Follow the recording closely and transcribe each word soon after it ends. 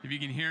If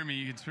you can hear me,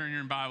 you can turn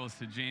your Bibles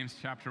to James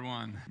chapter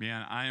 1.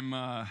 Man,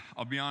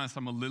 I'll be honest,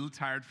 I'm a little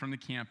tired from the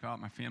camp out.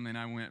 My family and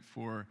I went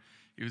for,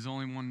 it was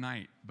only one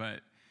night,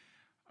 but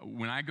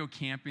when I go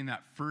camping,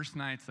 that first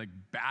night's like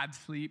bad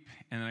sleep,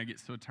 and then I get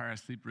so tired I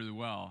sleep really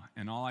well,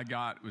 and all I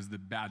got was the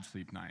bad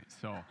sleep night.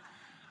 So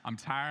I'm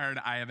tired,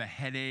 I have a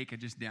headache, I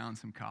just downed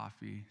some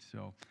coffee,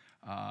 so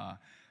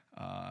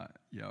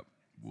yep,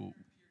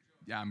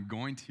 yeah, I'm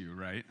going to,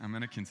 right? I'm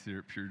going to consider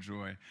it pure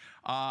joy.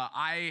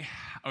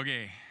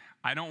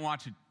 I don't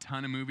watch a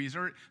ton of movies,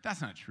 or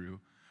that's not true.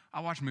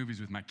 I watch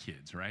movies with my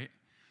kids, right?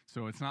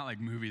 So it's not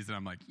like movies that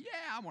I'm like, yeah,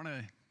 I want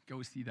to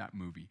go see that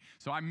movie.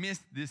 So I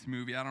missed this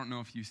movie. I don't know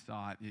if you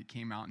saw it. It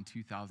came out in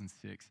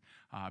 2006.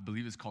 I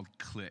believe it's called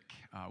Click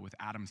with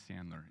Adam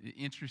Sandler.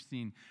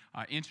 Interesting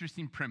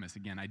premise.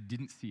 Again, I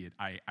didn't see it.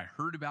 I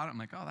heard about it. I'm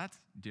like, oh, that's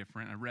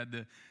different. I read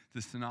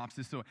the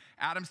synopsis. So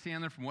Adam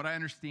Sandler, from what I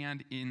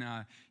understand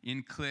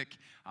in Click,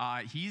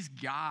 he's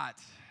got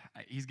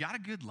a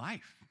good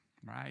life.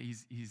 Right,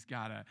 he's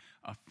got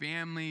a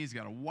family, he's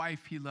got a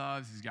wife he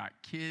loves, he's got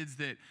kids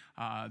that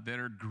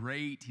are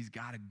great, he's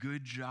got a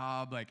good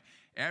job, like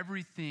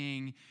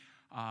everything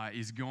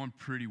is going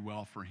pretty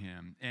well for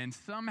him. And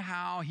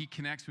somehow he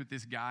connects with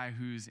this guy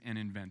who's an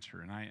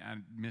inventor, and I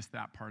missed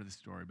that part of the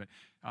story, but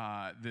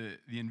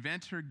the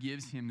inventor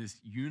gives him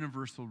this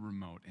universal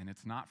remote, and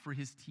it's not for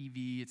his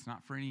TV, it's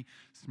not for any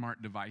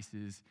smart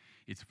devices,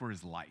 it's for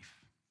his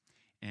life.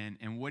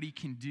 And what he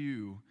can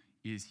do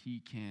is he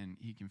can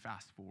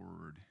fast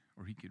forward,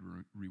 or he could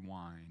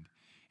rewind.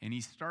 And he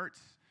starts,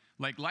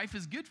 like, life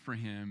is good for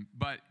him,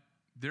 but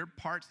there are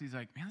parts he's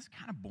like, man, this is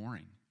kind of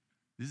boring.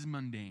 This is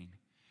mundane.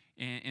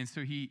 And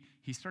so he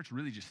starts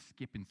really just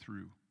skipping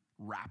through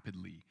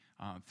rapidly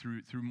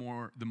through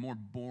the more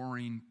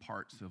boring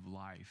parts of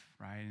life,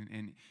 right?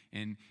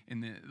 And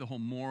the whole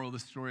moral of the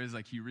story is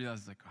like he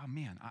realizes, like, oh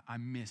man, I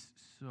miss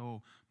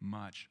so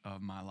much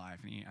of my life.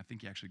 And I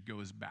think he actually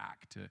goes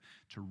back to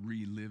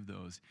relive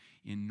those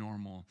in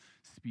normal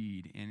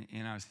speed.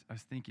 And I was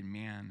thinking,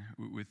 man,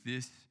 with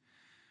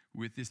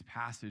this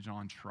passage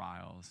on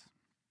trials,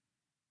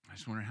 I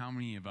just wonder how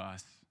many of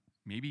us,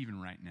 maybe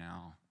even right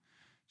now,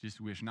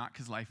 just wish, not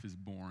because life is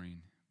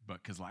boring,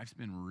 but because life's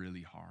been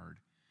really hard,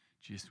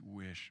 just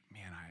wish,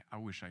 man, I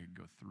wish I could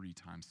go 3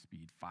 times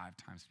speed, 5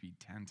 times speed,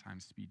 10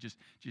 times speed, just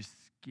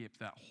skip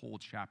that whole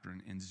chapter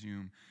and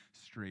zoom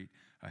straight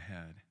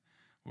ahead.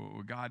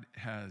 Well, God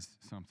has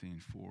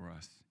something for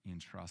us in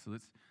trust. So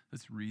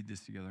let's read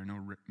this together. I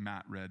know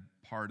Matt read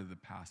part of the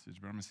passage,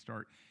 but I'm going to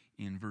start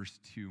in verse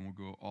 2, and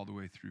we'll go all the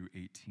way through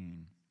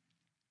 18.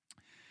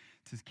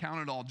 It says,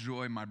 "Count it all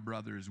joy, my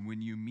brothers,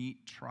 when you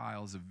meet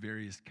trials of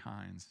various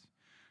kinds.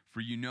 For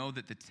you know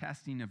that the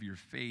testing of your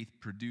faith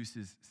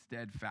produces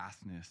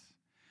steadfastness.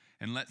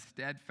 And let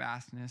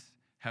steadfastness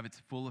have its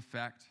full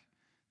effect,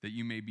 that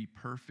you may be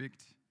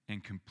perfect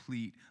and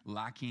complete,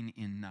 lacking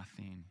in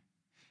nothing.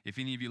 If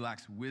any of you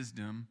lacks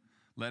wisdom,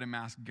 let him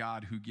ask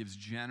God, who gives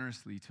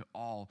generously to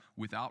all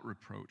without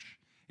reproach,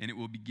 and it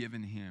will be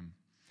given him.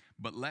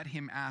 But let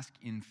him ask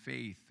in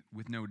faith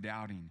with no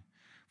doubting.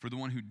 For the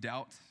one who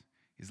doubts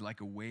is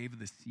like a wave of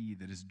the sea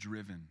that is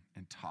driven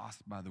and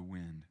tossed by the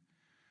wind.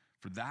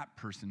 For that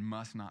person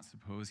must not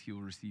suppose he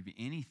will receive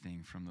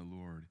anything from the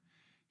Lord.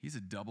 He's a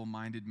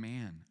double-minded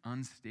man,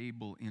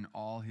 unstable in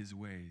all his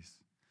ways.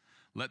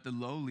 Let the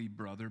lowly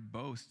brother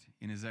boast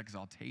in his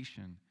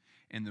exaltation,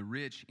 and the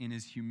rich in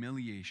his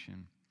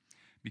humiliation,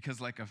 because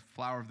like a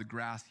flower of the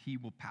grass he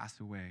will pass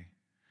away.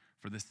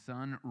 For the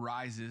sun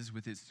rises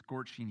with its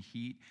scorching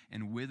heat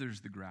and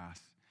withers the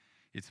grass.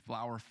 Its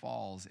flower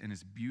falls, and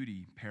its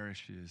beauty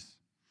perishes.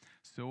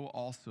 So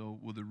also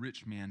will the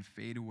rich man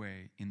fade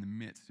away in the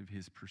midst of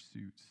his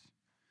pursuits.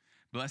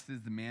 Blessed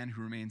is the man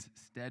who remains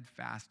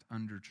steadfast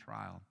under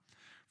trial.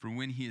 For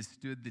when he has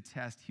stood the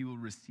test, he will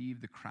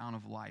receive the crown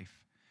of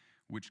life,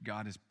 which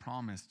God has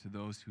promised to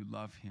those who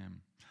love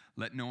him.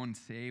 Let no one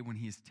say when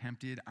he is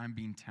tempted, I'm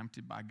being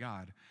tempted by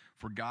God.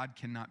 For God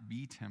cannot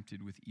be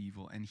tempted with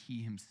evil, and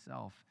he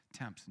himself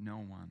tempts no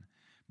one.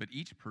 But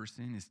each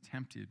person is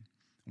tempted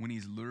when he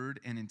is lured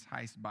and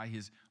enticed by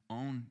his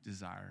own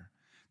desire.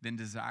 Then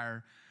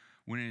desire,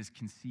 when it is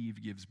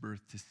conceived, gives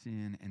birth to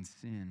sin, and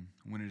sin,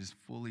 when it is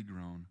fully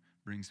grown,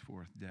 brings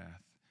forth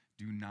death.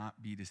 Do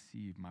not be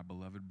deceived, my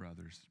beloved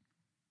brothers.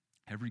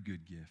 Every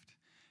good gift,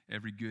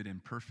 every good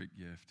and perfect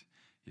gift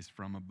is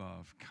from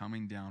above,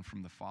 coming down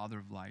from the Father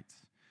of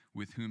lights,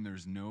 with whom there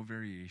is no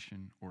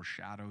variation or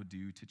shadow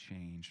due to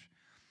change.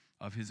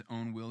 Of his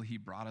own will he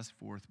brought us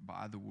forth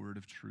by the word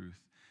of truth,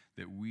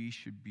 that we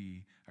should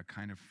be a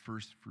kind of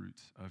first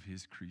fruits of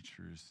his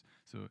creatures."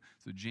 So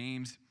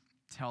James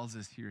tells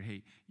us here,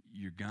 hey,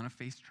 you're gonna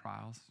face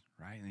trials,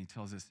 right? And he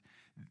tells us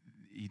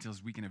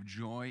we can have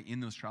joy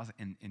in those trials,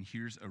 and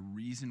here's a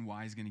reason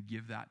why he's gonna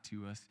give that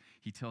to us.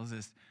 He tells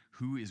us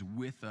who is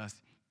with us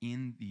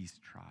in these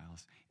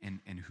trials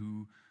and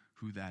who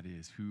that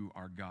is, who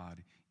our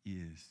God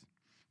is.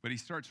 But he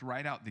starts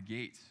right out the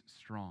gates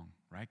strong,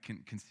 right?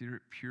 Consider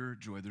it pure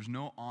joy. There's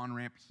no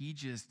on-ramp.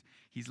 He's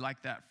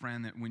like that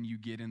friend that when you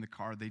get in the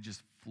car, they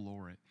just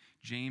floor it.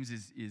 James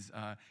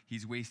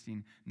he's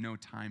wasting no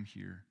time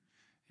here.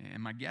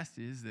 And my guess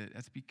is that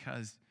that's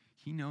because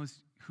he knows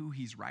who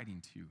he's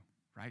writing to,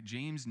 right?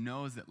 James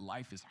knows that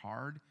life is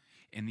hard,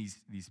 and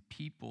these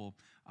people,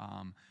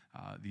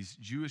 these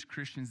Jewish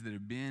Christians that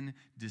have been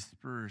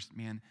dispersed,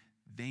 man,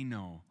 they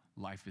know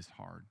life is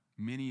hard.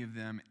 Many of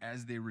them,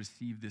 as they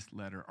receive this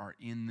letter, are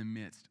in the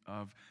midst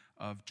of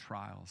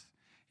trials.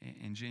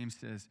 And James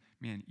says,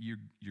 man, you're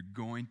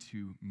going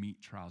to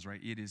meet trials, right?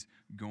 It is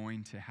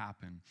going to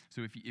happen.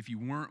 So if you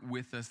weren't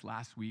with us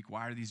last week,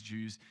 why are these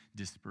Jews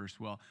dispersed?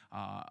 Well,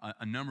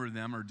 a number of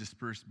them are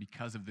dispersed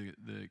because of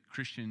the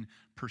Christian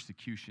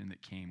persecution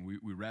that came.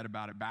 We read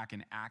about it back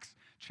in Acts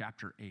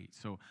chapter 8.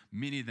 So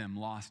many of them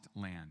lost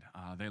land.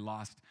 They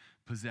lost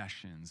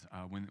possessions.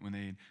 When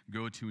they'd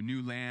go to a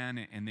new land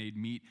and they'd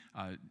meet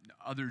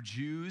other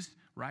Jews,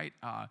 right?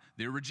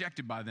 They were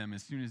rejected by them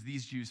as soon as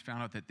these Jews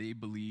found out that they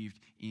believed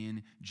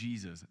in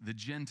Jesus. The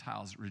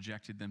Gentiles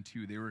rejected them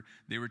too.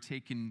 They were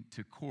taken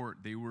to court.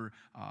 They were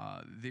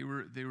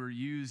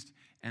used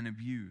and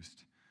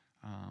abused.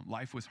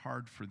 Life was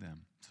hard for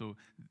them. So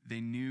they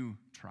knew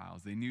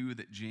trials. They knew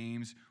that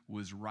James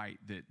was right,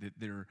 that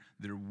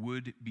there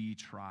would be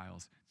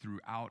trials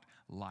throughout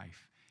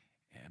life.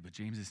 Yeah, but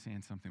James is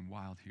saying something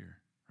wild here,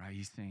 right?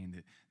 He's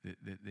saying that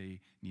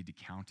they need to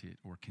count it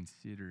or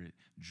consider it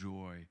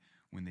joy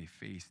when they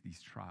face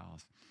these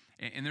trials.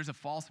 And there's a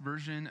false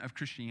version of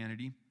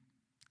Christianity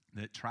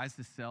that tries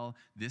to sell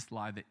this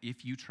lie that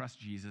if you trust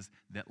Jesus,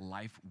 that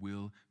life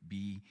will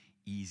be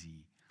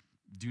easy.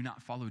 Do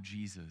not follow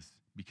Jesus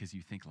because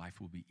you think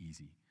life will be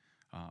easy.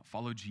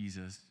 Follow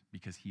Jesus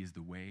because he is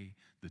the way,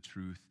 the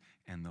truth,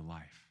 and the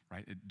life,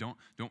 right? Don't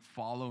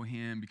follow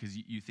him because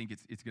you think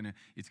it's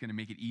gonna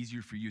make it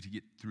easier for you to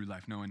get through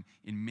life. No,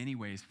 in many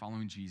ways,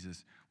 following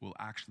Jesus will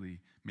actually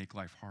make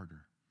life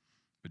harder.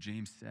 But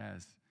James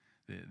says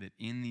that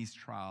in these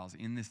trials,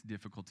 in this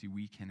difficulty,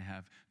 we can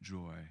have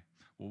joy.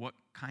 Well, what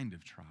kind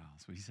of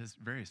trials? Well, he says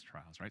various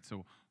trials, right?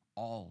 So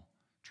all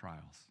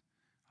trials,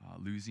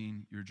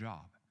 losing your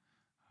job,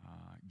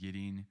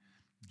 getting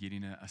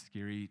a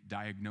scary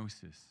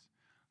diagnosis,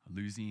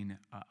 losing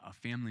a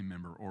family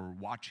member, or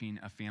watching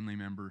a family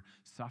member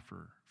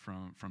suffer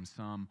from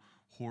some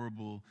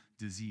horrible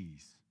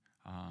disease.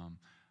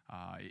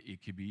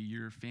 It could be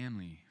your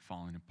family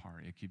falling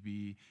apart. It could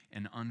be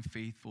an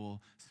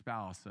unfaithful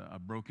spouse, a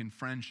broken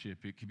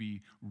friendship. It could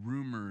be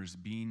rumors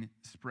being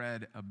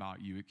spread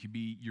about you. It could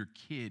be your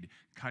kid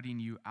cutting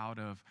you out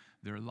of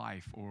their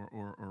life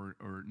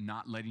or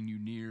not letting you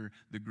near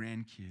the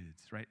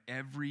grandkids, right?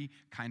 Every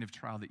kind of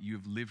trial that you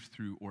have lived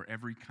through or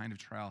every kind of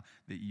trial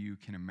that you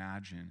can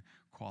imagine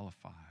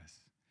qualifies.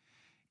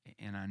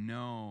 And I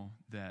know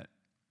that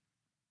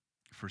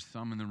for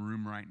some in the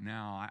room right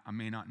now, I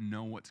may not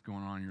know what's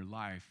going on in your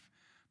life,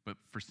 but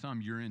for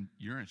some, you're in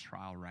a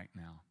trial right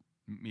now.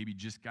 Maybe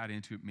just got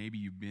into it. Maybe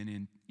you've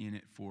been in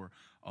it for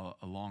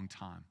a long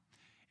time.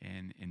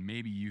 And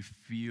maybe you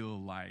feel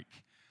like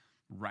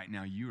right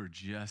now you are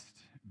just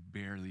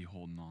barely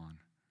holding on,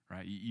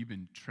 right? You've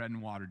been treading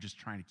water, just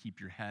trying to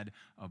keep your head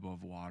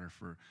above water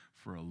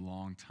for a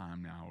long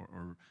time now,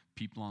 or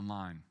people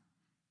online.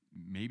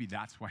 Maybe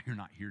that's why you're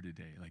not here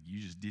today. Like you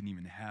just didn't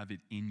even have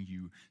it in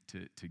you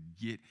to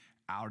get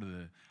out of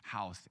the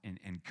house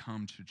and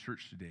come to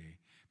church today.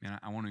 Man,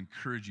 I want to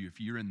encourage you,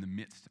 if you're in the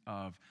midst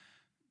of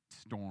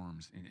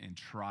storms and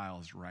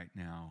trials right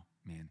now,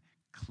 man,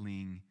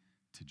 cling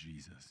to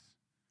Jesus,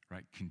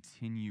 right?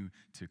 Continue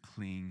to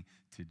cling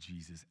to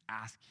Jesus.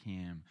 Ask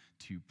him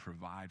to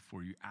provide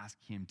for you. Ask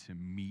him to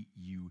meet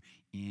you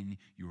in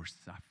your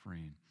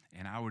suffering.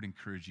 And I would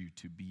encourage you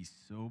to be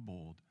so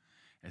bold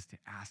as to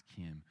ask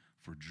him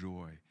for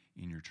joy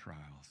in your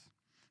trials.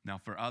 Now,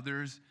 for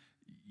others,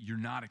 you're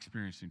not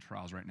experiencing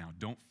trials right now.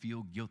 Don't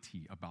feel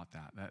guilty about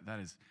that.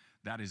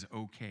 That is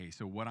okay.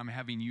 So what I'm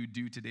having you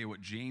do today,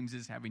 what James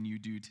is having you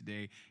do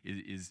today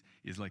is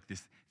like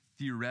this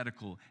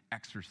theoretical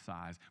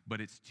exercise, but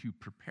it's to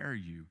prepare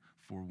you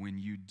for when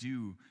you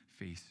do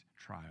face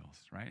trials,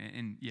 right?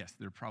 And yes,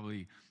 there are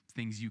probably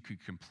things you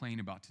could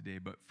complain about today,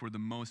 but for the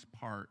most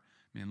part,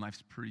 man,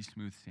 life's pretty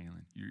smooth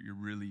sailing. You're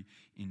really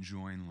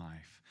enjoying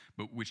life.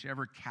 But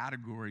whichever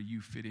category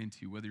you fit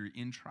into, whether you're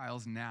in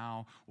trials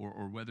now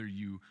or whether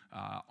you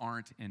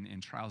aren't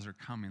and trials are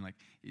coming, like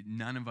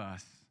none of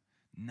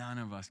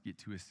us get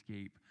to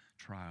escape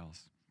trials.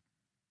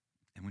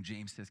 And when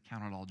James says,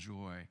 count it all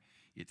joy,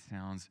 it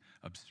sounds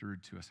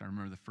absurd to us. I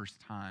remember the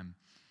first time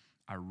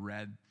I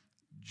read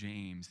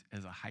James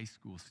as a high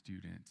school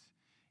student,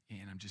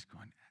 and I'm just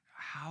going,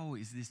 how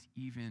is this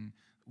even,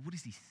 what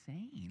is he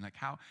saying? Like,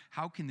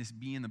 how can this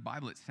be in the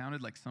Bible? It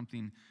sounded like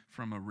something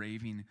from a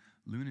raving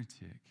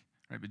lunatic,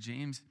 right? But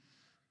James,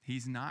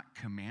 he's not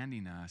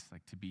commanding us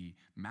like to be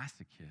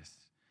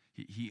masochists.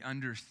 He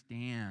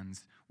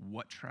understands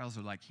what trials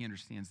are like. He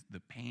understands the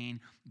pain,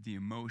 the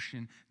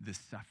emotion, the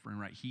suffering,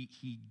 right?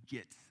 He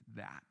gets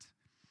that.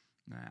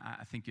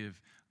 I think of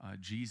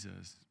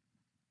Jesus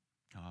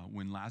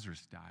when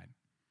Lazarus died.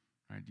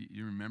 Right? Do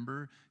you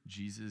remember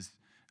Jesus,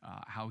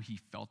 how he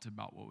felt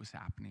about what was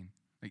happening?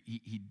 Like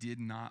he did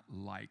not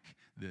like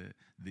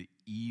the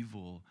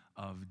evil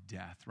of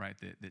death, right?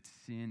 That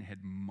sin had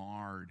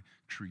marred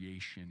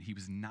creation. He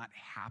was not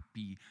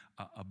happy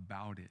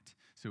about it.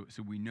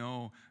 So we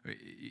know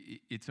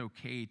it's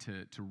okay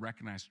to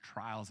recognize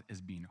trials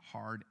as being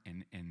hard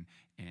and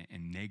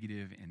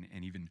negative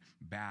and even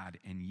bad.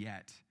 And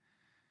yet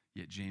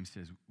James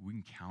says we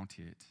can count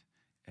it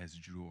as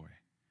joy.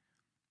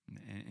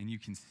 And you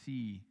can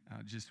see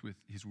just with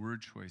his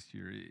word choice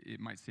here, it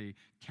might say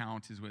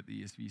count is what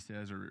the ESV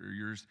says, or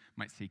yours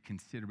might say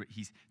consider, but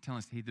he's telling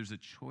us, hey, there's a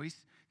choice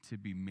to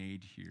be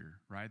made here,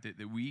 right?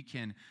 That we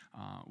can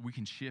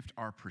shift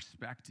our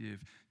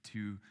perspective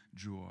to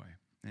joy.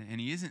 And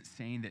he isn't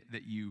saying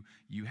that you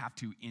have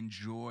to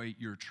enjoy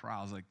your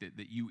trials, like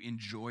that you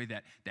enjoy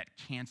that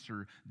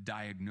cancer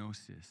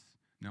diagnosis.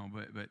 No,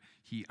 but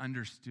he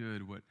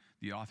understood what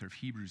the author of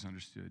Hebrews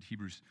understood.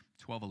 Hebrews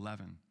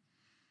 12:11.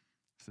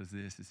 Says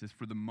this, it says,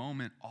 for the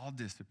moment, all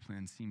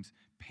discipline seems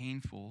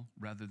painful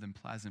rather than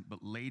pleasant, but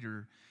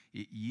later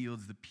it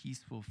yields the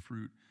peaceful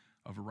fruit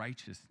of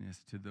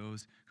righteousness to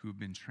those who have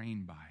been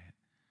trained by it.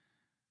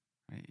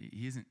 Right?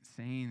 He isn't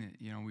saying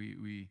that,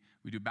 we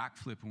do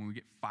backflip when we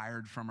get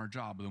fired from our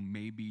job, although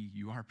maybe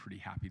you are pretty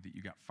happy that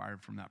you got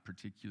fired from that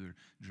particular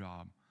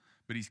job.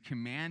 But he's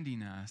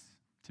commanding us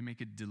to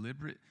make a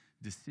deliberate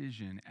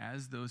decision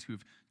as those who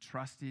have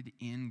trusted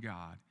in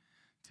God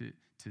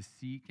to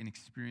seek and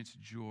experience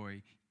joy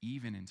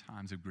even in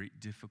times of great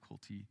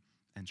difficulty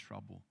and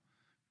trouble.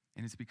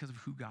 And it's because of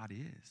who God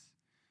is.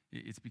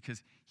 It's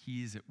because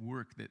he is at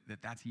work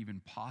that's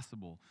even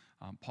possible.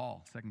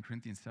 Paul, 2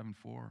 Corinthians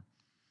 7:4,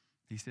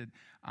 he said,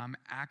 I'm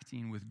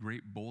acting with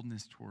great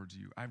boldness towards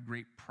you. I have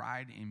great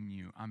pride in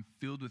you. I'm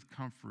filled with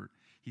comfort.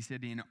 He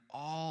said, in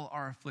all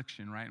our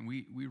affliction, right? And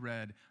we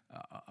read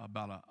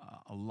about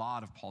a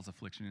lot of Paul's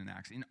affliction in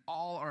Acts. In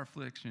all our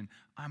affliction,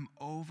 I'm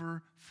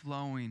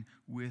overflowing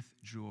with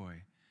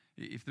joy.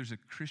 If there's a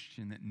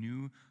Christian that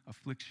knew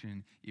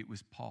affliction, it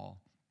was Paul.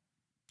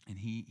 And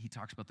he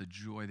talks about the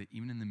joy that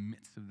even in the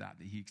midst of that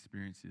he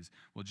experiences.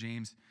 Well,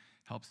 James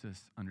helps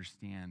us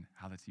understand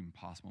how that's even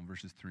possible in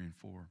verses 3 and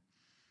 4.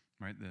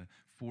 Right?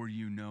 For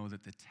you know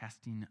that the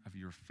testing of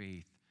your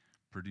faith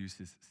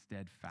produces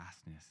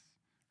steadfastness.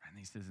 Right? And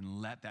he says,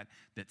 and let that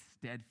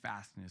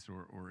steadfastness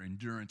or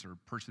endurance or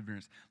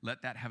perseverance,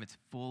 let that have its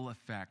full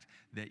effect,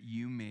 that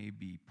you may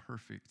be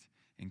perfect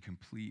and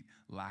complete,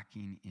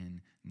 lacking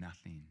in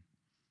nothing.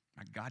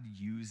 Right? God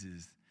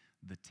uses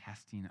the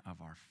testing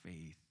of our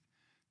faith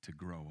to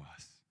grow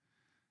us.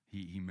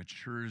 He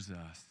matures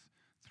us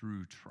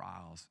through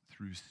trials,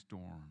 through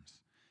storms.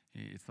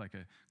 It's like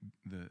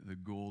the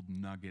gold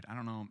nugget. I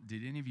don't know,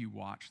 did any of you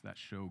watch that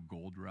show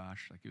Gold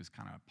Rush? Like, it was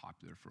kind of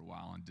popular for a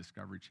while on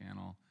Discovery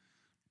Channel.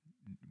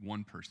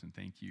 One person,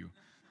 thank you.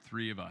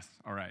 3 of us.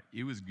 All right,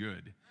 it was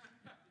good.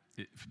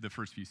 The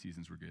first few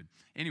seasons were good.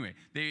 Anyway,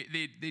 they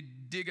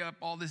dig up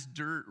all this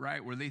dirt,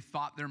 right, where they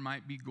thought there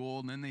might be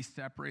gold, and then they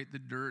separate the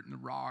dirt and the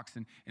rocks,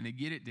 and they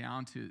get it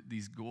down to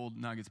these gold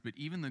nuggets. But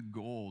even the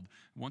gold,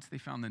 once they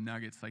found the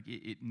nuggets, like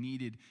it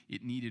needed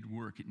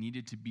work. It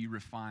needed to be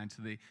refined.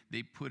 So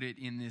they put it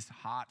in this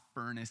hot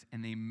furnace,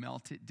 and they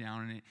melt it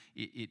down, and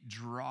it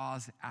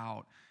draws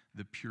out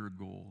the pure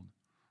gold,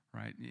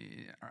 right?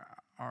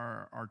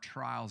 Our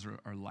trials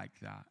are like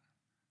that.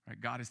 Right?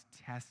 God is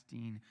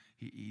testing,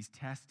 he's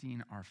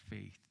testing our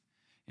faith.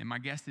 And my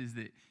guess is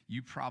that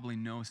you probably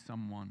know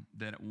someone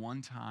that at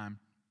one time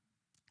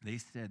they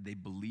said they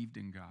believed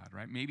in God,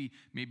 right? Maybe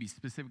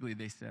specifically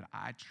they said,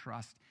 I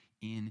trust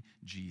in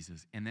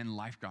Jesus. And then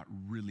life got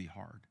really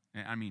hard.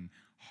 I mean,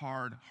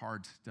 hard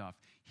stuff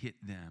hit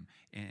them,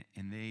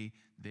 and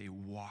they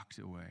walked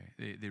away.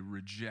 They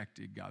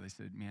rejected God. They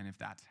said, man,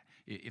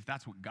 if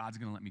that's what God's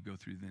going to let me go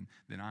through,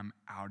 then I'm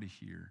out of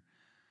here.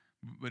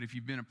 But if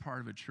you've been a part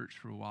of a church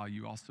for a while,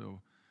 you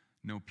also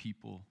know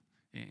people,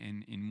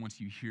 and once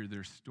you hear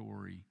their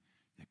story,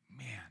 like,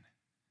 man,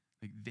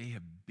 like they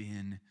have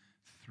been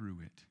through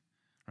it,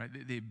 right?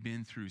 They've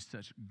been through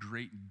such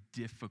great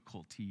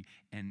difficulty,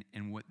 and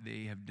what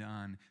they have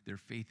done, their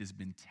faith has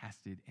been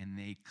tested, and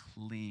they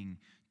cling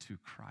to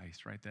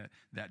Christ, right?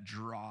 That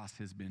dross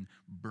has been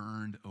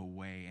burned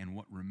away, and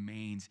what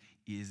remains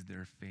is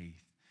their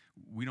faith.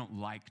 We don't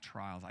like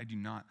trials. I do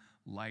not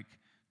like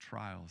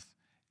trials.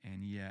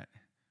 And yet,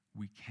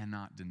 we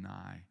cannot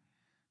deny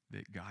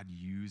that God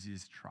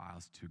uses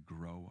trials to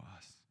grow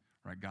us,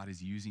 right? God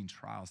is using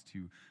trials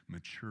to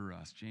mature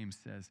us. James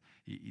says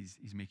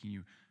he's making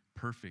you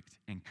perfect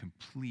and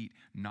complete,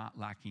 not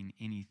lacking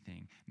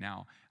anything.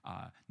 Now,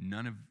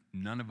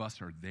 none of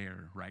us are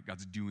there, right?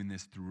 God's doing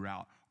this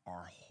throughout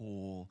our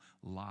whole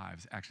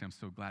lives. Actually, I'm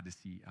so glad to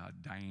see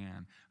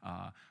Diane.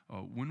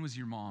 When was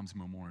your mom's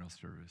memorial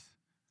service?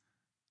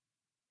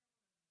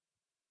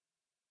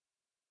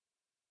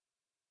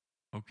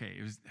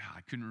 Okay, I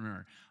couldn't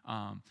remember.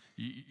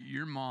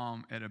 Your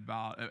mom at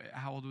about,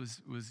 how old was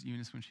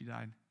Eunice when she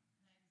died?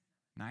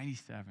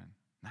 97.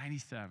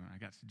 97, I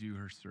got to do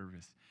her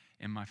service.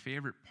 And my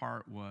favorite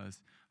part was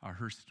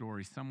her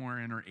story. Somewhere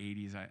in her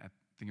 80s, I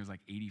think it was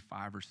like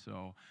 85 or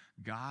so,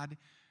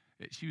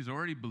 she was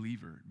already a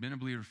believer, been a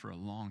believer for a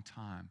long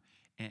time.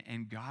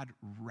 And God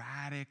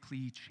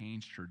radically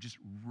changed her, just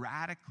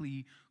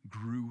radically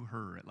grew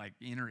her like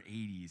in her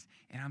 80s.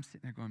 And I'm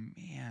sitting there going,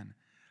 man,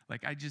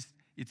 like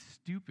it's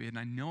stupid. And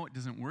I know it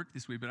doesn't work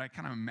this way, but I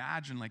kind of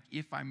imagine like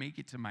if I make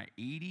it to my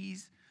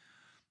 80s,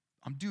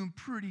 I'm doing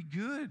pretty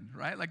good,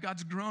 right? Like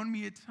God's grown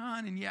me a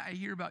ton. And yeah, I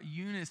hear about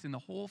Eunice and the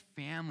whole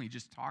family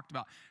just talked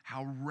about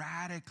how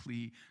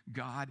radically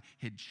God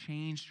had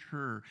changed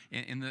her.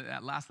 In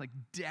that last like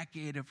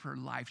decade of her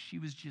life, she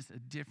was just a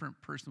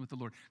different person with the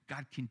Lord.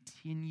 God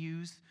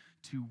continues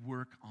to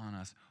work on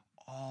us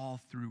all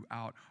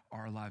throughout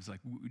our lives.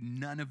 Like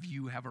none of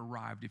you have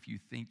arrived if you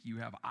think you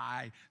have.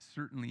 I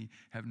certainly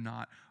have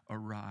not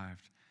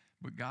arrived.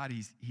 But God,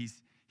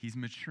 He's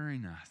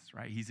maturing us,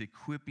 right? He's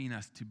equipping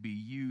us to be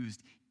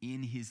used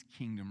in his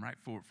kingdom, right?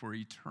 For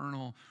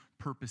eternal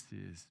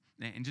purposes.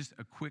 And just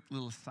a quick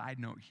little side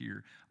note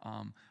here.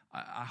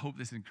 I hope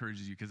this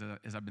encourages you because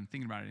as I've been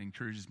thinking about it, it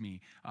encourages me.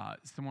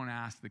 Someone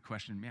asked the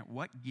question, man,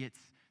 what gets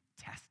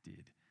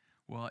tested?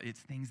 Well, it's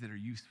things that are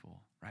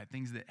useful, right?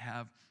 Things that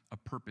have a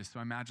purpose. So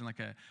I imagine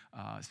like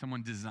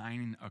someone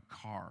designing a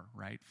car,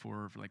 right?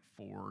 For like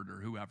Ford or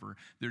whoever.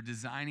 They're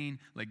designing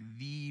like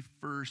the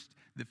first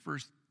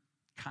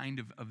kind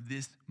of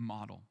this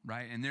model,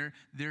 right? And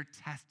they're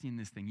testing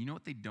this thing. You know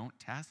what they don't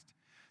test?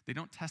 They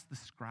don't test the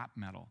scrap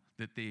metal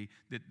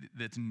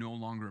that's no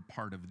longer a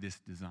part of this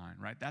design,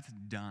 right? That's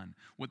done.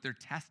 What they're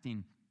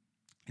testing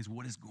is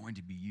what is going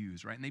to be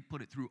used, right? And they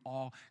put it through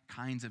all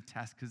kinds of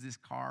tests because this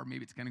car,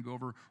 maybe it's going to go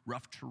over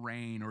rough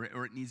terrain or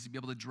it needs to be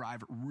able to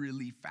drive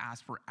really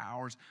fast for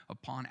hours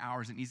upon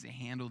hours. It needs to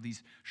handle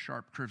these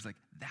sharp curves. Like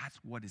that's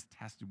what is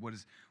tested,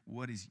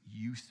 what is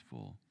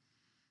useful.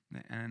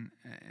 And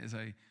as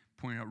I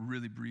pointed out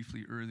really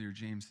briefly earlier,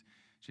 James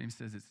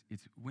says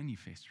it's when you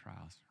face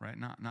trials, right?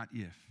 Not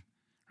if,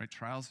 right?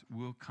 Trials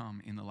will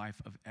come in the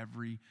life of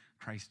every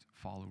Christ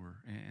follower.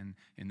 And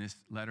in this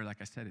letter, like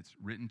I said, it's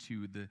written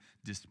to the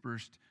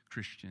dispersed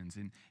Christians.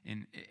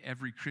 And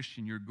every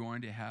Christian, you're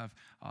going to have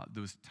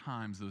those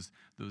times,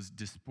 those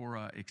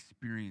diaspora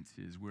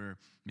experiences where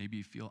maybe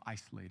you feel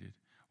isolated,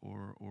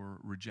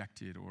 or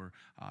rejected or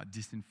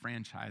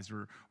disenfranchised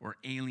or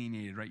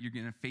alienated, right? You're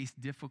going to face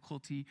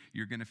difficulty.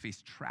 You're going to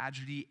face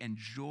tragedy and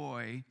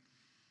joy.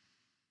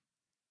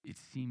 It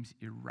seems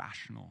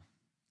irrational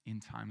in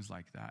times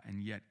like that.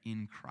 And yet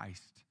in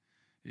Christ,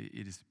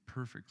 it is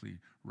perfectly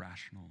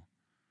rational,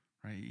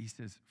 right? He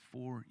says,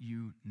 for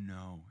you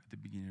know, at the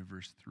beginning of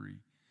verse 3.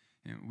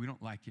 And we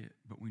don't like it,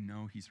 but we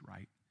know he's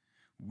right.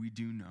 We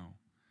do know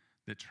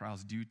that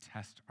trials do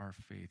test our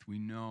faith. We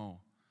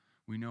know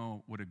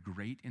what a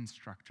great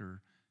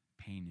instructor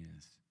pain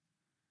is,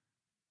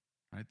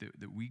 right?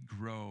 That we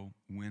grow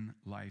when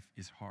life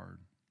is hard.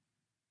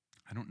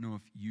 I don't know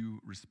if you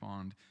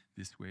respond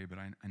this way, but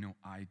I know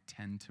I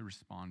tend to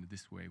respond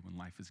this way when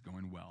life is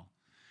going well.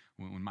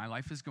 When my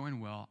life is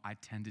going well, I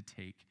tend to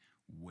take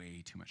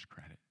way too much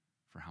credit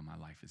for how my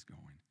life is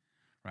going,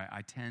 right?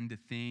 I tend to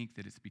think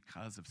that it's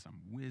because of some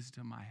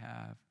wisdom I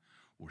have,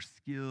 or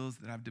skills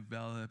that I've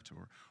developed,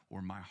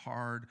 or my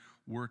hard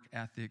work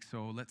ethic.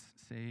 So let's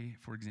say,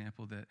 for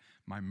example, that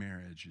my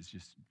marriage is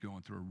just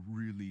going through a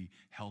really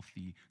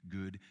healthy,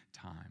 good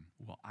time.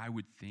 Well, I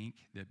would think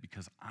that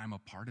because I'm a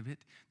part of it,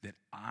 that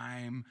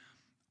I'm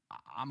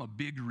a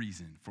big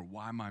reason for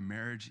why my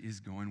marriage is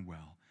going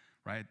well,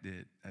 right?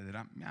 That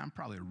I'm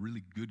probably a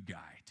really good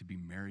guy to be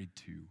married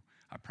to.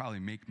 I probably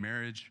make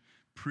marriage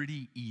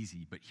pretty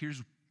easy, but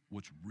here's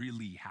what's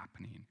really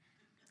happening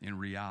in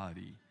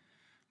reality.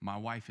 My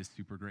wife is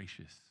super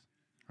gracious,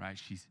 right?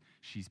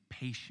 She's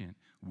patient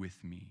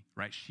with me,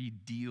 right? She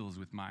deals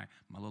with my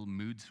little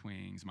mood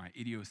swings, my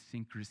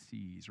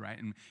idiosyncrasies, right?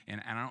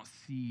 And I don't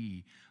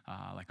see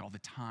like all the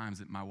times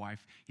that my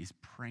wife is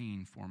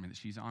praying for me, that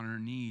she's on her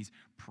knees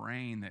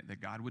praying that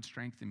God would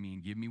strengthen me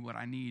and give me what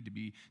I need to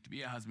be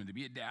a husband, to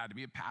be a dad, to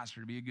be a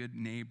pastor, to be a good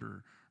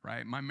neighbor,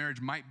 right? My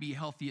marriage might be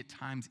healthy at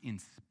times in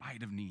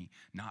spite of me,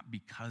 not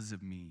because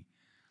of me.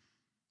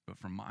 But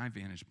from my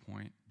vantage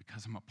point,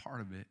 because I'm a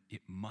part of it,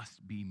 it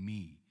must be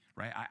me,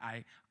 right?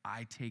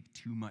 I take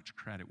too much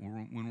credit.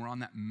 When we're on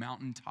that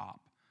mountaintop,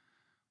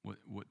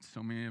 what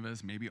so many of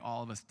us, maybe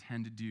all of us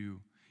tend to do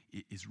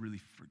is really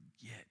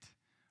forget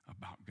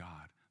about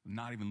God.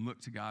 Not even look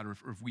to God, or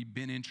if we've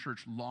been in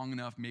church long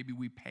enough, maybe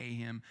we pay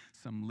him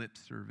some lip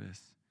service.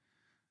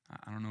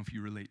 I don't know if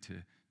you relate to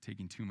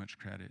taking too much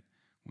credit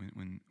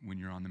when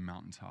you're on the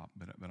mountaintop,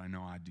 but I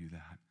know I do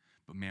that.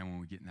 But man, when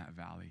we get in that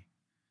valley,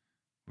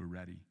 we're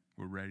ready.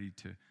 We're ready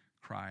to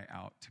cry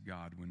out to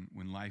God.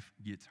 When life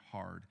gets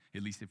hard,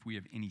 at least if we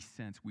have any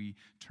sense, we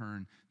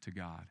turn to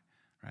God,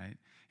 right?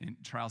 And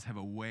trials have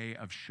a way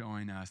of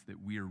showing us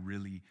that we are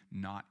really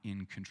not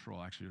in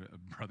control. Actually,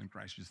 a brother in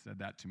Christ just said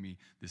that to me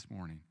this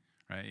morning,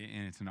 right?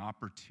 And it's an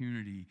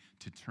opportunity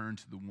to turn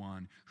to the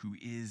one who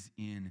is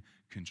in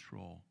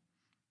control.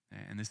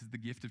 And this is the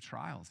gift of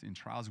trials. In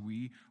trials,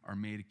 we are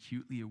made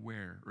acutely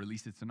aware, or at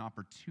least it's an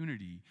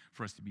opportunity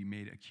for us to be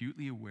made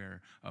acutely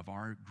aware of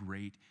our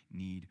great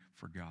need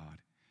for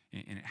God.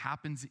 And it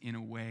happens in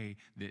a way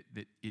that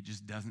it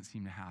just doesn't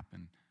seem to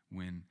happen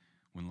when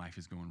life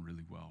is going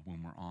really well,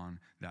 when we're on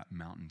that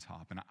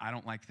mountaintop. And I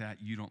don't like that,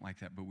 you don't like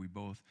that, but we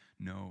both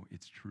know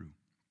it's true.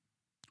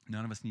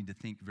 None of us need to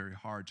think very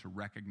hard to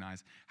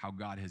recognize how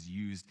God has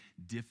used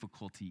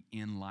difficulty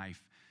in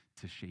life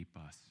to shape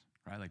us,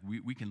 right? Like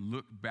we can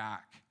look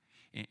back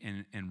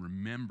and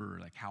remember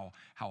like how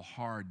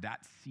hard that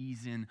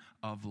season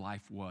of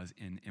life was,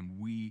 and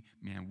we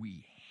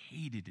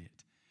hated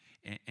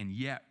it. And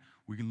yet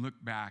we can look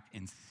back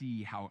and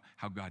see how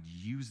God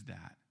used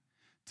that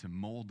to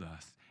mold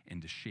us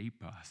and to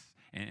shape us.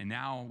 And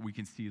now we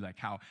can see like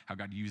how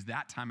God used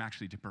that time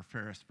actually to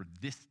prepare us for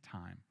this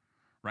time,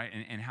 right?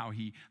 And how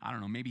he, I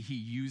don't know, maybe he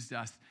used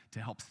us to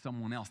help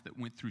someone else that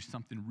went through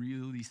something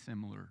really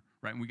similar,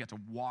 right? And we got to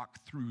walk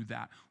through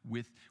that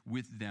with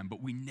them,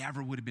 but we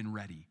never would have been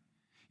ready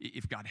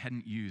if God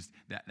hadn't used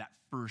that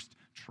first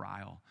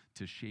trial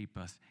to shape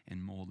us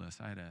and mold us.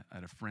 I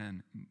had a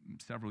friend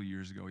several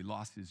years ago. He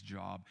lost his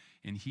job,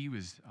 and he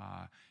was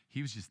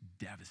just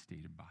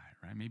devastated by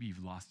it, right? Maybe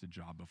you've lost a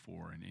job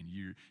before, and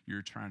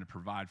you're trying to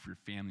provide for your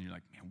family. You're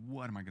like, man,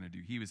 what am I going to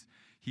do?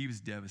 He was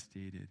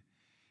devastated,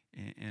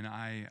 and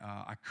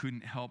I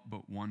couldn't help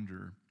but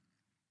wonder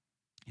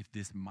if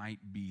this might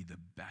be the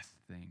best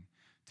thing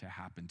to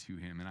happen to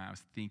him. And I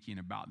was thinking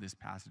about this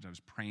passage. I was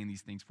praying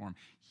these things for him.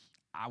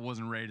 I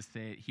wasn't ready to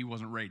say it. He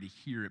wasn't ready to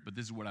hear it, but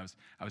this is what I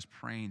was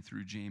praying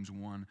through James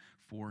 1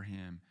 for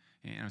him.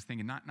 And I was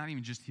thinking not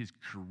even just his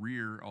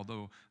career,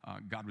 although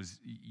God was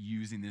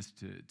using this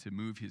to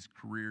move his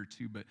career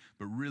too, but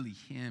really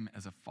him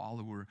as a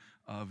follower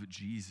of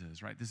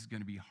Jesus, right? This is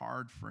going to be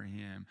hard for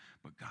him,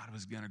 but God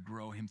was going to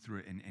grow him through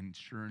it. And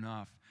sure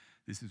enough,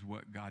 this is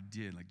what God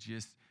did, like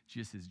just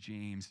as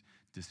James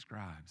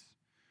describes,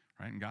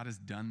 right? And God has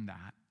done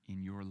that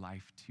in your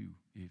life too.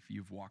 If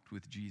you've walked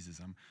with Jesus,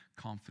 I'm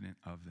confident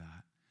of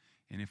that.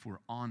 And if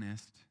we're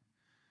honest,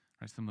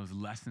 right, some of those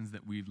lessons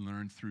that we've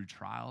learned through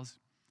trials,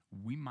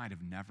 we might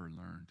have never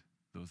learned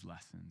those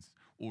lessons.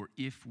 Or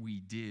if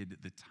we did,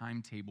 the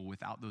timetable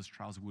without those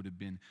trials would have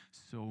been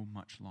so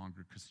much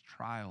longer, because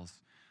trials,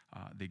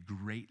 they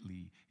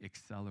greatly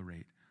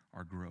accelerate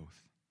our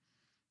growth.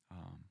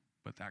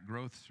 But that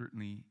growth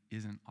certainly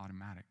isn't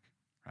automatic,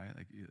 right?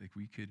 Like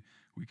we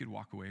could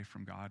walk away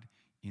from God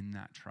in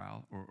that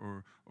trial,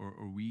 or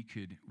we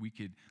could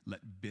let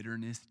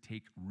bitterness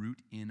take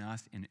root in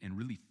us and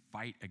really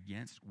fight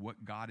against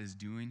what God is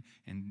doing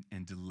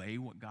and delay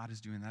what God is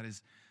doing.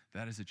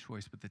 That is a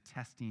choice. But the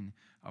testing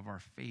of our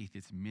faith,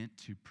 it's meant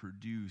to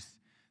produce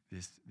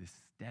this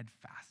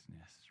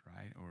steadfastness,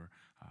 right? Or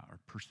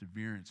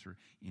perseverance or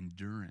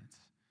endurance.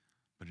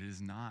 But it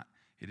is not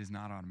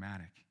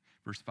automatic.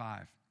 Verse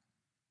 5.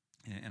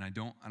 And I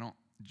don't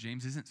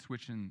James isn't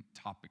switching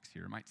topics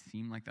here. It might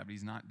seem like that, but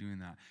he's not doing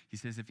that. He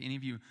says, if any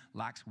of you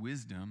lacks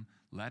wisdom,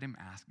 let him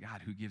ask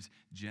God, who gives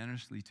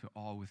generously to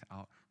all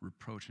without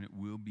reproach, and it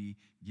will be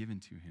given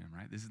to him,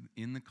 right? This is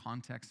in the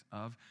context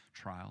of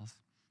trials.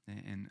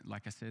 And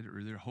like I said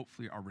earlier,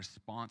 hopefully our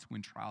response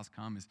when trials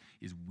come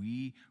is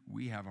we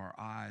have our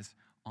eyes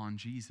on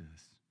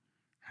Jesus,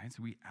 right?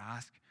 So we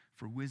ask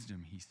for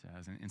wisdom, he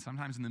says. And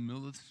sometimes in the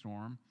middle of the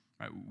storm,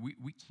 right,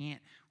 we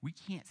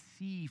can't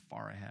see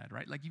far ahead,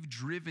 right? Like you've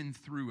driven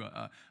through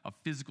a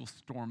physical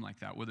storm like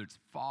that, whether it's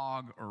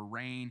fog or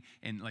rain,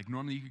 and like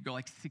normally you could go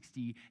like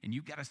 60, and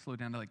you've got to slow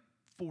down to like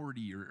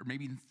 40 or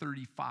maybe even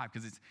 35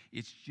 because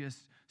it's just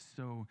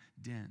so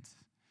dense.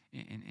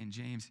 And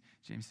James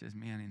says,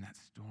 man, in that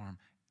storm,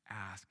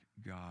 ask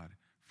God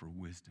for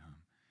wisdom.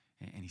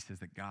 And he says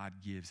that God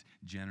gives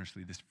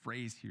generously. This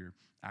phrase here,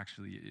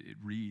 actually, it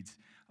reads,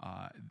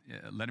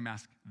 let him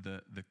ask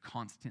the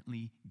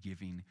constantly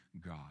giving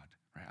God.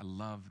 Right? I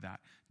love that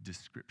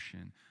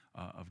description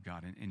of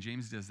God. And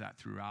James does that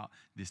throughout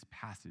this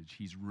passage.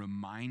 He's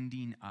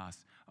reminding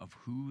us of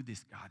who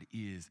this God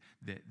is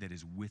that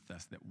is with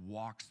us, that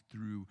walks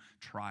through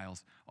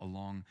trials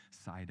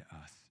alongside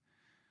us.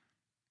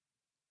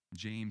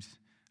 James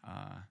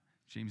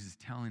is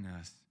telling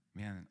us,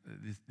 man,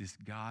 this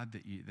God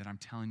that I'm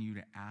telling you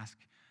to ask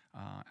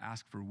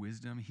for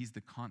wisdom, he's the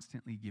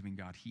constantly giving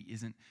God. He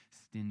isn't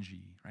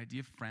stingy, right? Do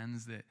you have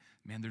friends that,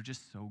 man, they're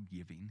just so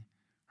giving,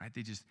 right?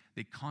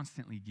 They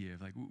constantly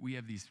give. Like we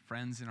have these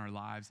friends in our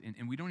lives,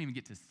 and we don't even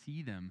get to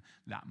see them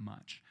that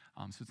much.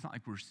 So it's not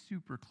like we're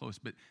super close,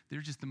 but they're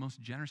just the most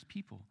generous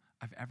people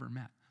I've ever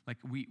met. Like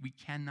we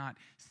cannot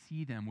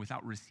see them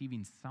without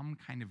receiving some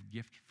kind of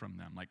gift from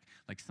them,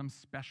 like some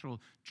special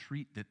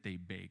treat that they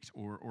baked,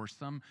 or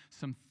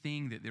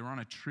something that they were on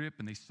a trip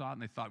and they saw it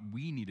and they thought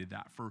we needed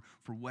that for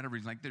whatever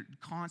reason. Like they're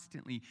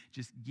constantly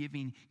just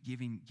giving,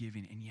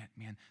 and yet,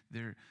 man,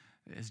 they're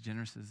as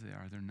generous as they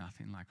are. They're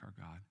nothing like our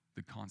God,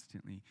 the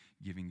constantly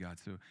giving God.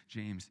 So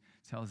James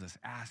tells us,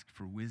 ask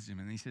for wisdom,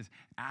 and he says,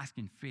 ask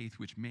in faith,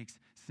 which makes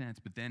sense,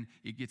 but then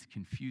it gets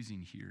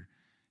confusing here.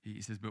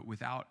 He says, but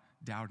without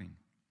doubting.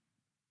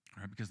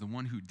 right? Because the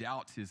one who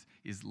doubts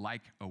is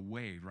like a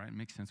wave, right? It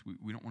makes sense.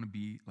 We don't want to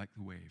be like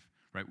the wave,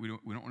 right? We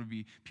don't want to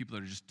be people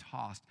that are just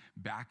tossed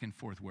back and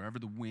forth wherever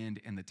the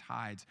wind and the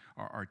tides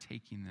are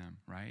taking them,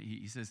 right?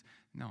 He says,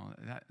 no,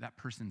 that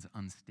person's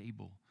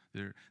unstable.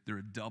 They're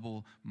a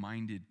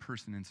double-minded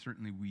person, and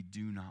certainly we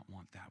do not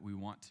want that. We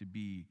want to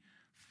be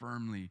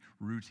firmly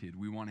rooted.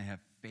 We want to have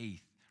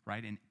faith,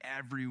 right? And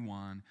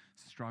everyone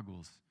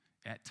struggles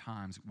at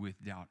times with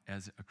doubt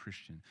as a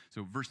Christian.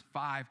 So verse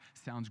 5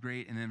 sounds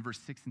great, and then verse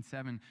 6 and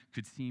 7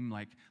 could seem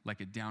like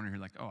a downer here,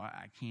 like, oh,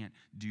 I can't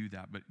do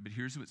that. But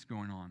here's what's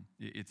going on.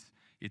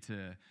 It's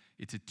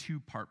a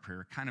two-part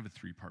prayer, kind of a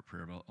three-part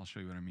prayer, but I'll show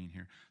you what I mean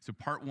here. So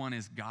part 1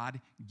 is, God,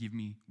 give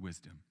me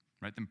wisdom,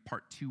 right? Then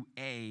part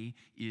 2a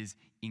is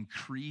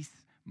increase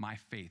my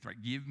faith, right?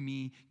 Give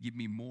me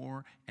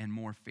more and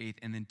more faith.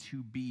 And then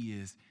 2b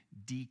is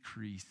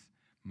decrease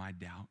my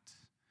doubts.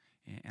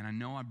 And I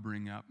know I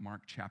bring up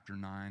Mark chapter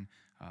 9,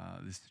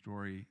 this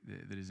story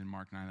that is in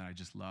Mark 9 that I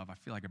just love. I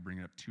feel like I bring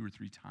it up 2 or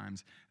 3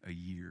 times a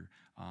year.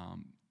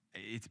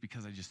 It's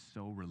because I just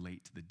so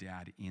relate to the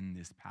dad in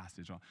this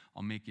passage.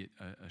 I'll make it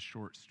a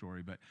short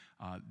story, but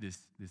this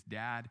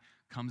dad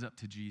comes up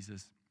to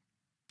Jesus.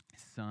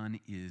 His son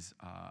is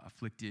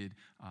afflicted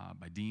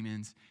by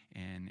demons,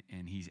 and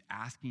he's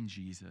asking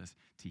Jesus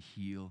to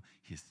heal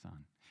his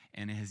son.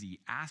 And as he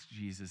asks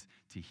Jesus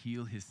to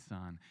heal his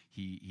son,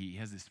 he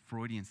has this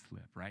Freudian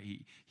slip, right?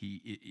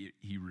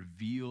 He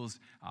reveals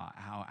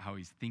how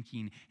he's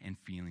thinking and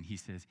feeling. He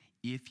says,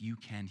 if you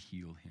can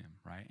heal him,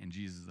 right? And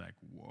Jesus is like,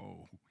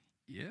 whoa,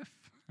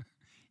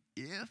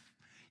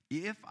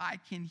 if I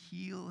can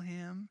heal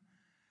him?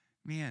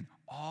 Man,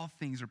 all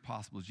things are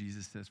possible,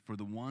 Jesus says, for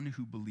the one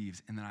who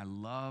believes. And then I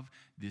love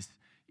this.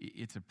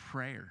 It's a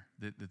prayer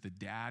that the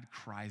dad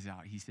cries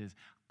out. He says,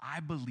 I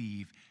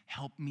believe,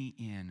 help me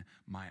in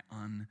my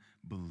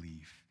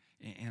unbelief.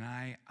 And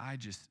I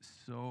just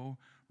so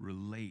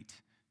relate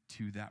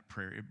to that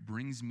prayer. It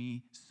brings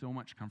me so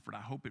much comfort.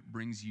 I hope it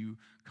brings you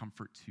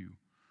comfort too,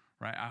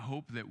 right? I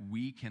hope that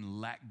we can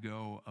let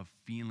go of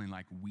feeling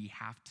like we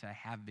have to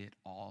have it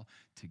all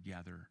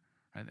together.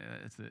 Right?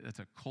 It's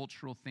a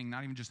cultural thing,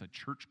 not even just a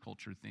church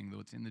culture thing, though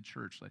it's in the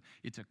church. Like,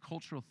 it's a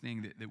cultural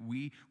thing that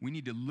we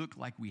need to look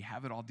like we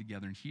have it all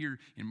together. And here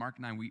in Mark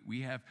 9,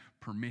 we have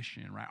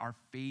permission, right? Our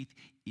faith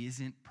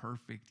isn't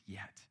perfect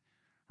yet,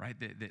 right?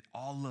 That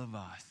all of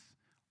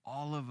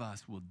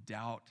us will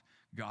doubt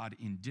God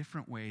in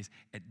different ways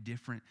at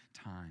different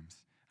times.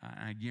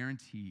 And I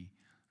guarantee,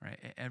 right,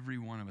 every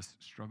one of us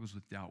struggles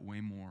with doubt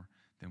way more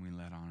than we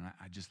let on. And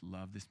I just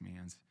love this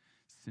man's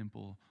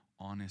simple,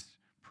 honest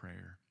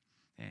prayer.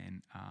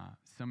 And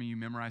some of you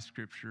memorize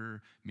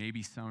scripture.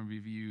 Maybe some of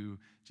you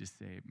just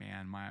say,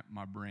 man,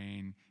 my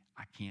brain,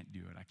 I can't do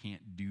it. I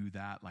can't do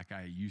that like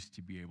I used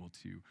to be able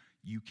to.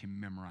 You can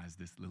memorize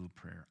this little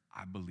prayer.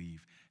 I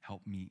believe.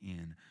 Help me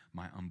in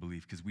my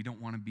unbelief. Because we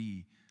don't want to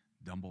be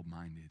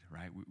double-minded,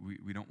 right?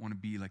 We don't want to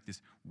be like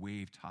this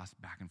wave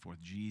tossed back and forth.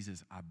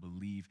 Jesus, I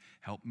believe.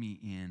 Help me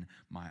in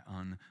my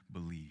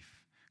unbelief.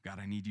 God,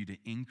 I need you to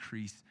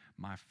increase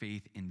my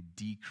faith and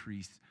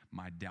decrease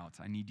my doubts.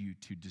 I need you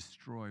to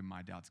destroy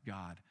my doubts.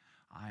 God,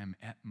 I am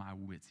at my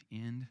wit's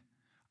end.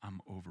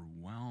 I'm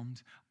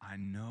overwhelmed. I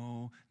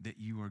know that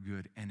you are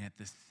good. And at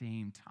the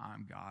same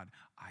time, God,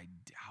 I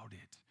doubt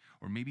it.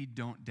 Or maybe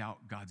don't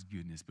doubt God's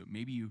goodness, but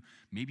maybe you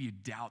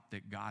doubt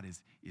that God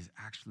is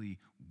actually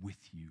with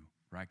you,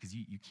 right? Because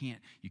you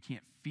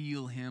can't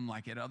feel him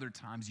like at other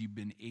times you've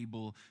been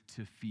able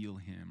to feel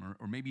him.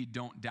 Or maybe you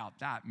don't doubt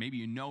that. Maybe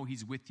you know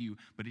he's with you,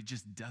 but it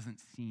just doesn't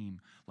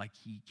seem like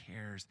he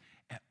cares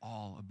at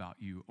all about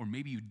you. Or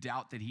maybe you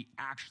doubt that he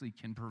actually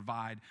can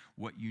provide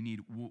what you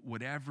need.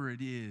 Whatever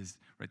it is,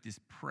 right?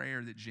 This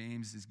prayer that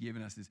James has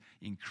given us is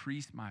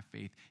increase my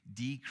faith,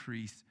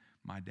 decrease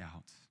my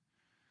doubts.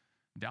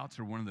 Doubts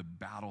are one of the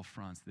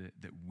battlefronts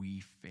that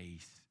we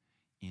face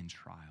in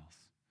trials.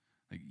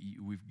 Like,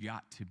 we've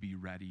got to be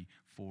ready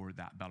for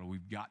that battle.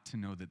 We've got to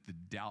know that the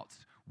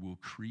doubts will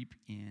creep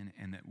in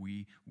and that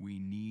we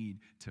need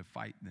to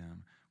fight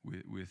them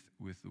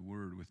with the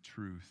word, with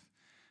truth.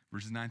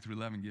 Verses 9 through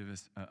 11 give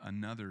us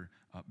another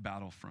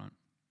battlefront.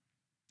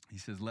 He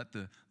says, let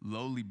the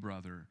lowly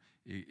brother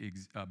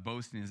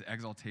boast in his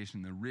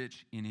exaltation, the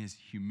rich in his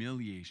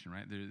humiliation,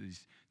 right? There are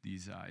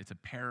these it's a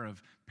pair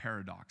of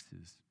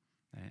paradoxes.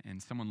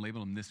 And someone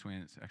labeled them this way,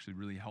 and it's actually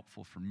really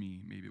helpful for me.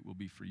 Maybe it will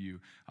be for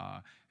you.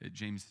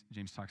 James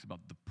talks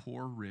about the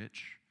poor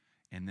rich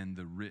and then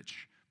the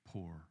rich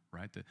poor,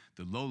 right?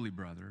 The lowly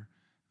brother,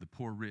 the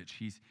poor rich,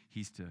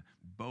 he's to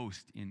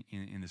boast in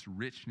this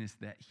richness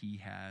that he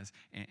has,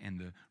 and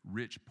the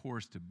rich poor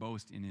is to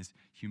boast in his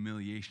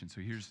humiliation. So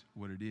here's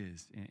what it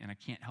is. And I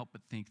can't help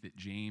but think that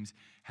James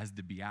has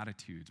the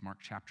Beatitudes,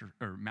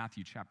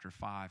 Matthew chapter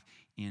 5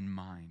 in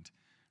mind.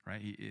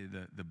 Right?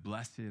 The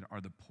blessed are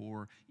the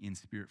poor in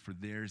spirit, for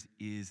theirs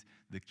is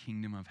the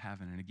kingdom of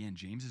heaven. And again,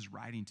 James is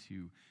writing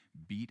to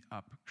beat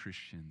up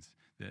Christians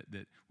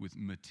that with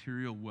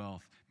material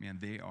wealth, man,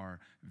 they are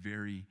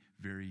very,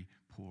 very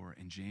poor.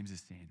 And James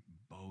is saying,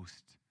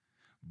 boast.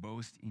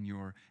 Boast in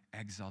your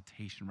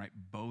exaltation, right?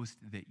 Boast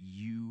that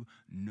you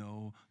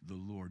know the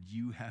Lord.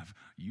 You have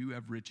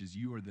riches.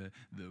 You are the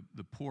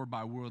poor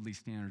by worldly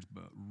standards,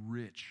 but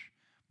rich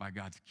by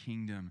God's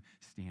kingdom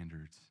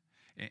standards.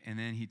 And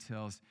then he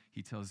tells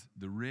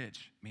the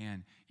rich,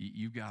 man,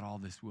 you've got all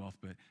this wealth,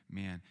 but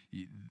man,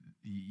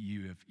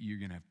 you're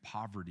going to have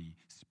poverty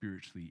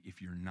spiritually if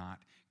you're not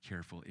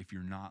careful, if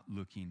you're not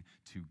looking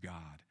to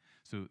God.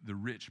 So the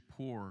rich,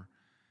 poor,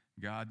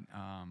 God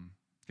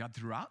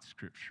throughout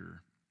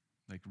Scripture,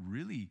 like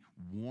really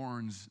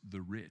warns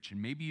the rich.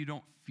 And maybe you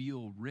don't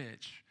feel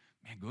rich.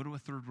 Man, go to a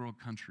third world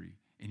country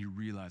and you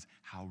realize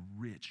how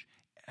rich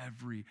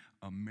every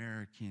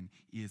American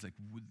is. Like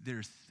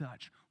there's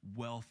such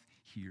wealth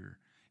here.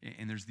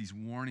 And there's these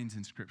warnings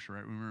in Scripture,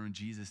 right? Remember when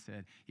Jesus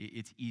said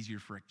it's easier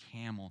for a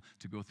camel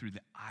to go through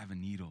the eye of a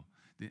needle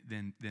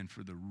than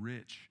for the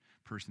rich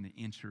person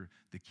to enter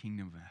the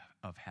kingdom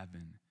of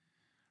heaven.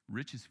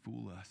 Riches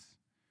fool us.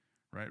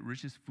 Right?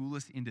 Riches fool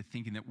us into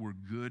thinking that we're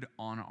good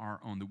on our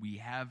own, that we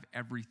have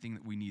everything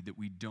that we need, that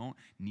we don't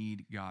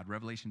need God.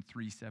 Revelation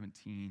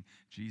 3:17,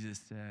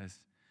 Jesus says,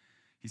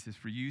 he says,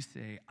 for you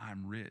say,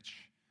 I'm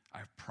rich,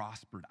 I've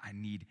prospered, I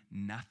need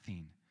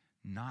nothing,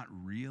 not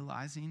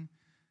realizing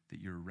that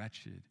you're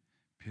wretched,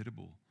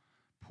 pitiable,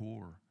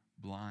 poor,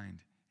 blind,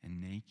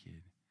 and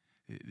naked.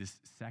 This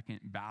second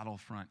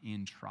battlefront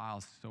in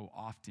trials so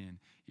often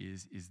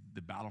is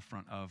the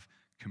battlefront of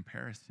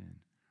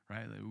comparison.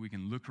 Right? We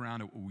can look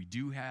around at what we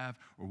do have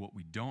or what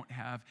we don't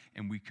have,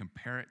 and we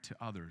compare it to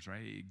others,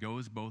 right? It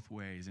goes both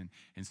ways.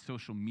 And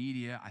social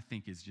media, I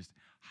think, is just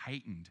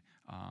heightened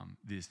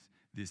this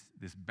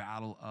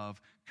battle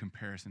of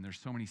comparison.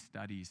 There's so many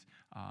studies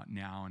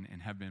now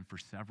and have been for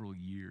several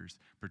years,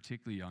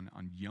 particularly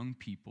on young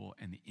people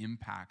and the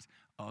impact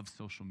of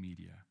social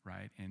media,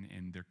 right?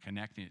 And they're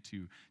connecting it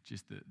to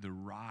just the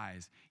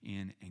rise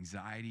in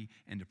anxiety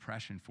and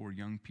depression for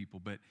young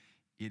people. But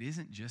it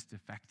isn't just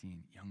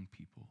affecting young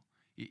people.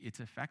 It's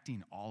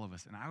affecting all of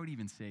us. And I would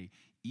even say,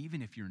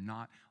 even if you're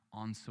not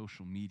on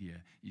social media,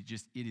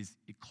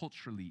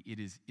 culturally, it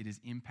is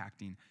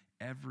impacting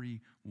every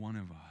one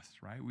of us,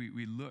 right?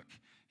 We look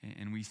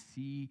and we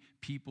see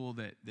people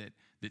that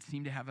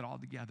seem to have it all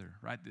together,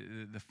 right?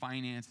 The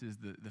finances,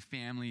 the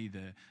family,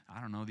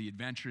 the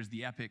adventures,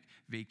 the epic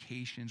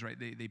vacations, right?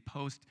 They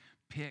post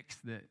pics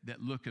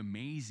that look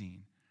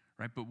amazing.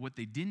 Right? But what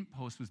they didn't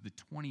post was the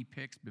 20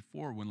 pics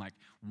before when like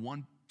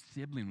one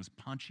sibling was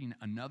punching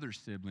another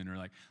sibling, or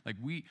like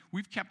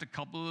we've kept a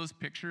couple of those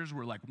pictures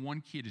where like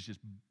one kid is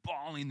just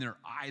bawling their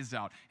eyes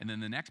out, and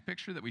then the next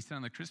picture that we sent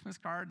on the Christmas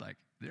card, like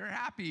they're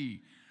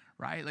happy,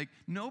 right? Like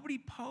nobody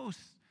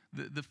posts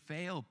the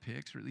fail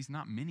pics, or at least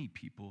not many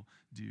people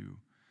do.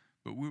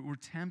 But we're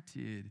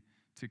tempted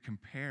to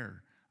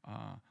compare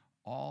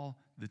all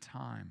the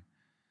time.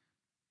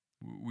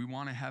 We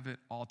want to have it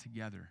all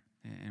together.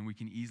 And we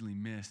can easily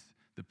miss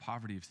the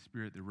poverty of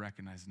spirit that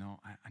recognize,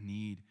 no, I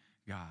need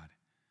God.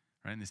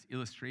 Right? In this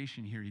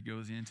illustration here, he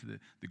goes into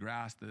the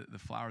grass, the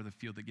flower of the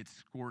field that gets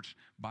scorched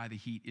by the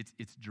heat.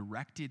 It's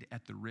directed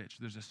at the rich.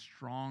 There's a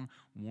strong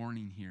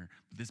warning here.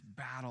 But this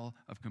battle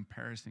of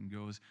comparison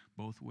goes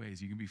both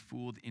ways. You can be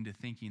fooled into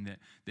thinking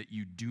that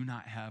you do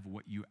not have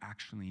what you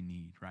actually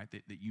need, right?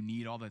 That you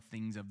need all the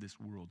things of this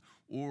world.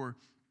 Or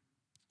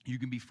you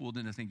can be fooled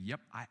into thinking, yep,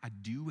 I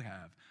do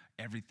have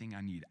everything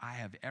I need. I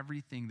have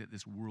everything that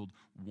this world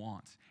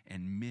wants,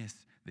 and miss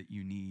that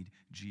you need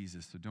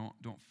Jesus. So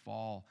don't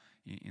fall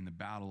in the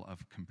battle of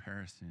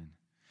comparison.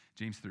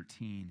 James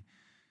 13,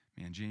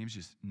 man, James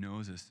just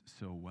knows us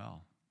so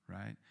well,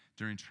 right?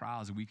 During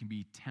trials, we can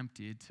be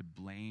tempted to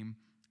blame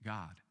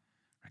God.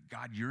 Right?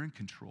 God, you're in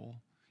control.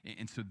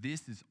 And so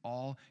this is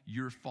all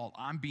your fault.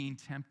 I'm being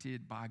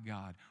tempted by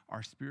God.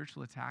 Are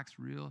spiritual attacks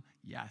real?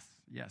 Yes,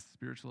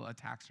 spiritual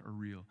attacks are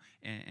real.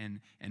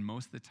 And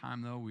most of the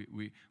time, though,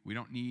 we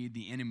don't need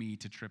the enemy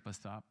to trip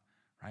us up,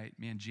 right?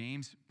 Man,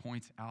 James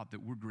points out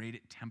that we're great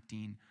at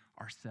tempting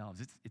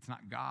ourselves. It's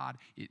not God.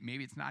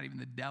 Maybe it's not even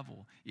the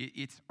devil.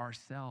 It's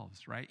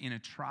ourselves, right? In a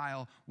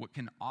trial, what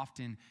can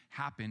often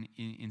happen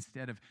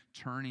instead of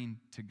turning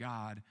to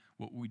God,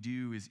 what we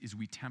do is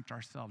we tempt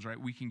ourselves, right?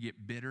 We can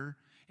get bitter.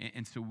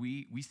 And so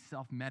we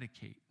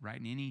self-medicate, right?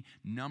 In any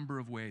number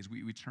of ways.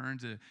 We turn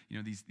to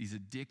these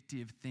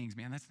addictive things.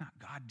 Man, that's not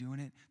God doing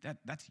it.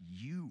 That's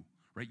you,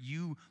 right?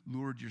 You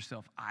lured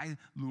yourself. I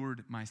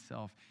lured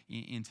myself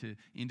into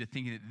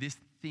thinking that this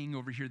thing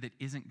over here that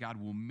isn't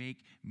God will make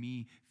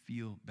me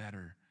feel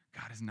better.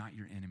 God is not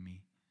your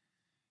enemy.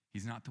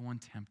 He's not the one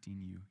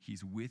tempting you.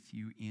 He's with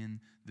you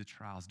in the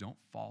trials. Don't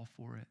fall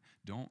for it.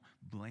 Don't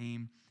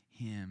blame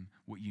him.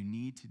 What you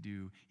need to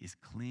do is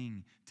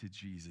cling to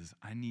Jesus.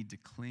 I need to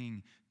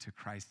cling to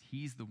Christ.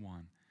 He's the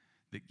one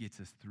that gets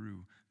us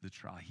through the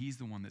trial. He's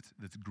the one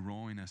that's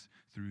growing us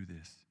through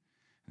this.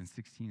 And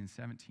 16 and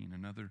 17,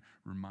 another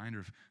reminder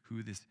of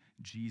who this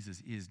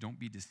Jesus is. Don't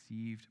be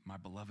deceived, my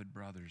beloved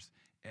brothers.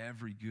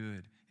 Every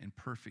good and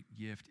perfect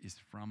gift is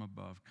from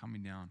above,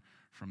 coming down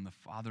from the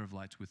Father of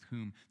lights, with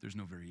whom there's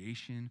no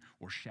variation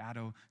or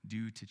shadow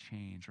due to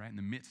change, right? In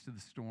the midst of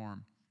the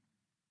storm,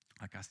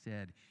 like I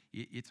said,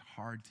 it's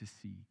hard to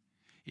see.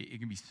 It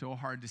can be so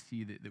hard to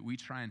see that we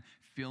try and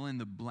fill in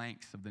the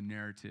blanks of the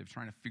narrative,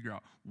 trying to figure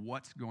out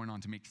what's going on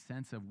to make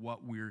sense of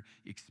what we're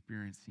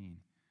experiencing.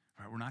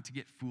 Right? We're not to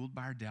get fooled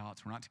by our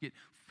doubts. We're not to get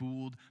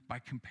fooled by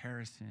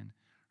comparison.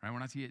 Right? We're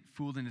not to get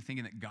fooled into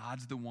thinking that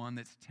God's the one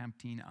that's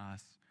tempting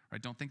us.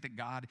 Right? Don't think that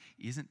God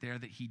isn't there,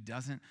 that he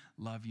doesn't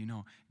love you.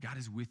 No, God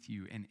is with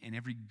you. And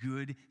every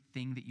good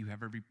thing that you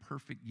have, every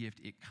perfect gift,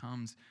 it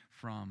comes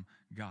from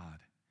God.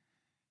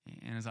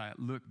 And as I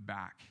look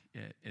back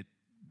at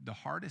the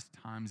hardest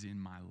times in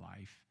my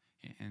life,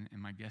 and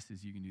my guess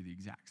is you can do the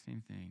exact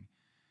same thing,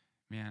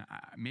 man,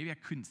 maybe I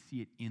couldn't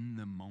see it in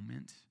the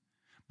moment,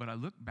 but I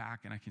look back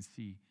and I can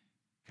see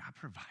God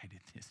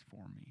provided this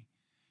for me.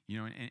 You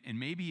know, and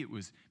maybe it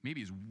was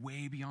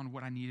way beyond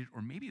what I needed,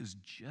 or maybe it was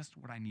just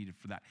what I needed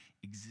for that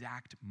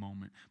exact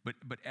moment.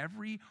 But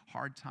every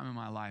hard time in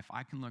my life,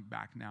 I can look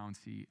back now and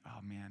see,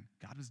 oh man,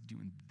 God was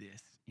doing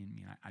this in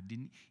me, and I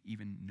didn't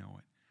even know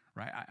it.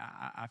 Right?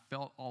 I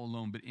felt all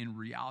alone, but in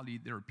reality,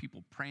 there were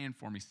people praying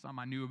for me. Some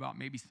I knew about,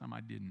 maybe some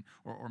I didn't.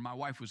 Or my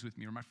wife was with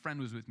me, or my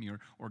friend was with me,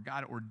 or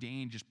God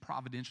ordained just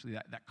providentially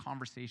that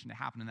conversation to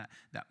happen in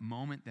that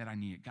moment that I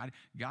needed.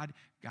 God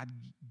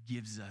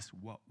gives us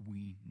what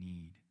we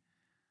need.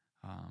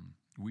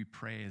 We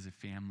pray as a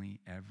family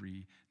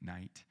every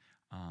night.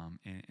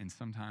 And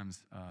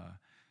sometimes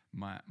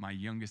my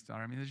youngest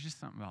daughter, I mean, there's just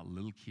something about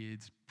little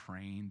kids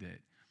praying that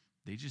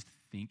they just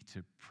think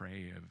to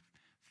pray of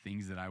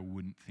things that I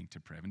wouldn't think to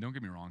pray of. And don't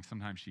get me wrong,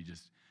 sometimes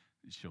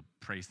she'll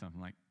pray something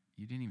like,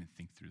 you didn't even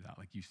think through that.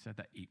 Like, you said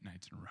that 8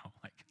 nights in a row.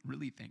 Like,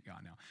 really thank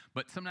God now.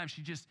 But sometimes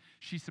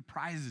she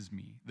surprises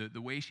me,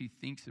 the way she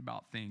thinks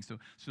about things.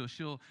 So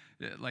she'll,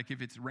 like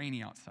if it's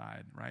rainy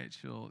outside, right?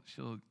 She'll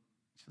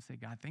say,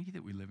 God, thank you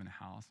that we live in a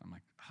house. I'm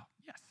like, oh,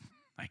 yes.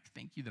 Like,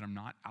 thank you that I'm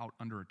not out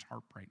under a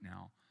tarp right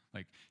now,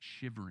 like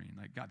shivering.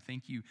 Like, God,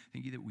 thank you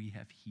that we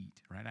have heat,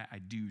 right? I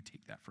do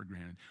take that for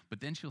granted.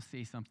 But then she'll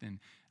say something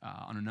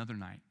on another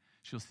night.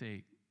 She'll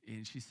say,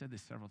 and she said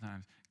this several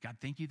times, God,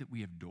 thank you that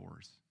we have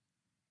doors.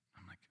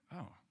 I'm like,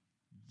 oh,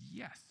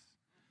 yes.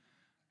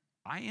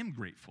 I am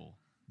grateful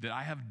that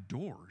I have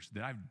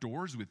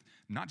doors, with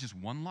not just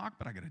one lock,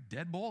 but I got a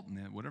deadbolt and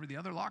then whatever the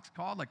other lock's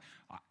called. Like,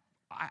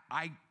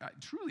 I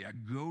truly, I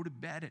go to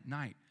bed at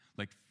night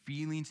like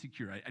feeling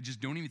secure. I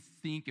just don't even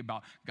think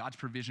about God's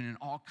provision in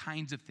all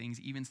kinds of things,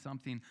 even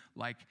something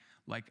like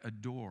a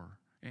door.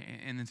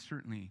 And then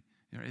certainly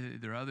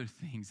there are other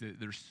things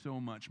that are so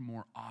much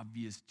more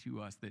obvious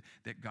to us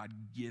that God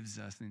gives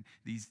us. And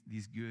these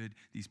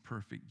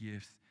perfect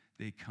gifts,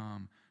 they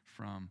come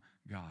from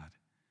God,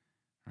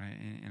 right?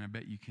 And I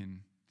bet you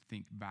can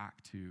think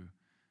back to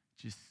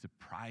just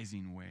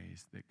surprising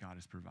ways that God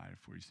has provided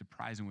for you,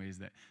 surprising ways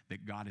that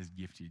God has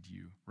gifted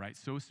you, right?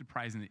 So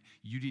surprising that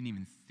you didn't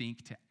even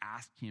think to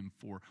ask him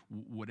for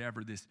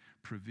whatever this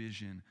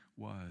provision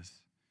was.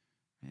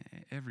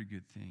 Every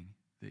good thing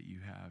that you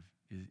have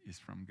is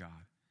from God.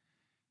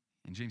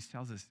 And James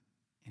tells us,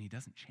 and he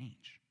doesn't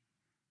change.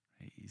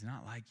 Right? He's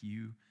not like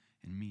you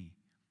and me.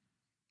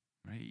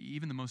 Right?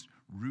 Even the most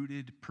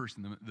rooted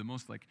person, the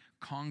most like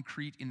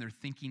concrete in their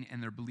thinking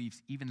and their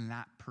beliefs, even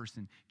that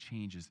person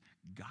changes.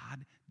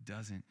 God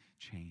doesn't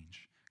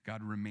change.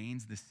 God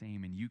remains the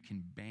same, and you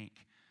can bank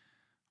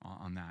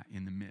on that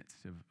in the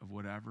midst of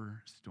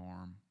whatever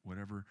storm,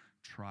 whatever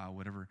trial,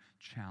 whatever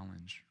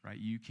challenge, right?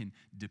 You can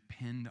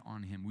depend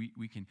on him.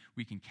 We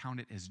can count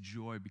it as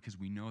joy because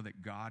we know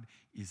that God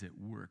is at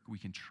work. We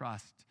can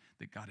trust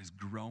that God is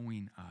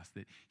growing us,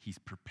 that he's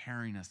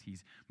preparing us,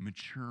 he's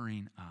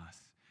maturing us.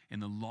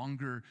 And the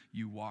longer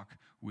you walk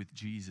with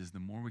Jesus, the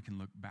more we can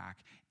look back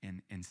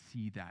and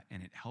see that.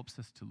 And it helps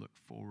us to look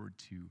forward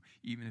to,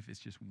 even if it's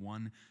just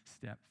one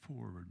step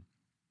forward,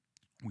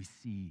 we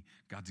see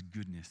God's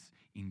goodness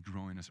in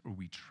growing us, or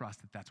we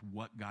trust that that's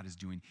what God is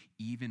doing,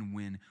 even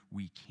when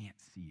we can't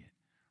see it.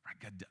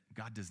 Right?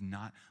 God does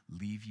not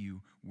leave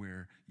you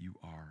where you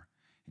are.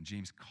 And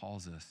James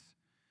calls us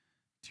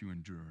to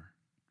endure.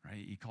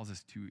 Right? He calls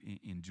us to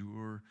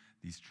endure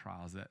these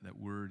trials. That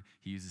word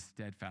he uses,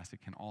 steadfast,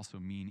 it can also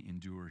mean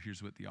endure.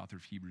 Here's what the author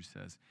of Hebrews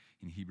says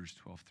in Hebrews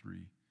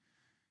 12:3.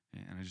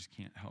 And I just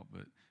can't help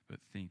but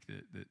think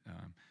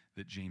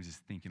that James is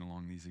thinking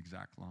along these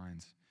exact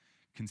lines.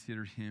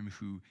 Consider him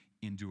who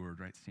endured,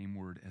 right? Same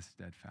word as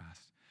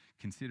steadfast.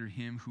 Consider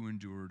him who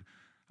endured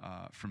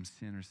from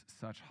sinners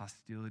such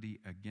hostility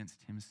against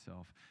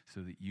himself,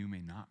 so that you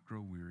may not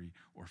grow weary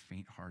or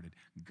faint-hearted.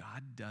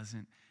 God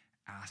doesn't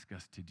ask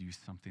us to do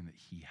something that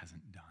he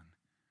hasn't done,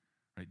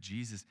 right?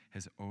 Jesus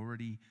has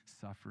already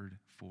suffered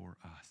for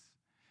us.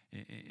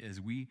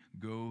 As we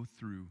go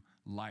through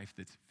life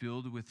that's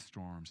filled with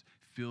storms,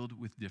 filled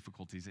with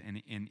difficulties,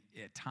 and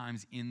at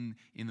times in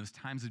those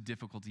times of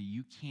difficulty,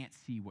 you can't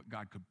see what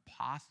God could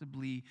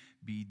possibly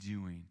be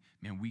doing.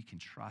 Man, we can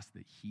trust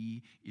that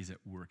he is at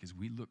work. As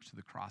we look to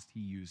the cross, he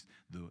used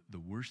the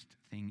worst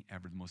thing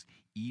ever, the most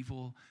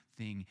evil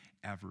thing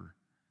ever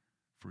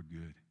for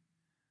good.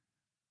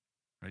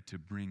 Right, to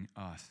bring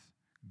us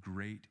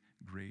great,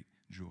 great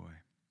joy.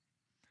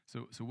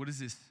 So what does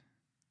this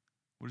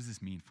What does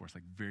this mean for us?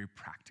 Like very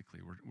practically,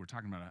 we're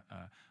talking about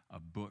a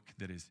book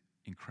that is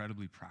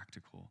incredibly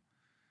practical.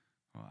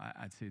 Well,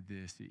 I'd say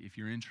this: if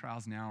you're in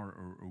trials now,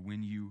 or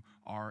when you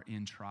are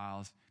in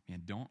trials,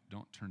 man, don't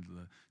turn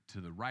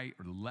to the right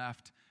or the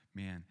left.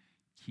 Man,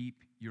 keep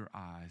your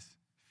eyes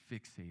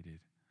fixated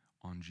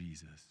on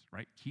Jesus,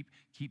 right? Keep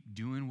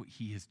doing what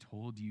he has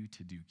told you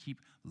to do.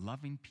 Keep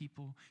loving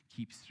people,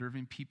 keep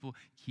serving people,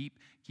 keep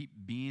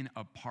being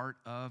a part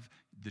of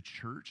the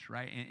church,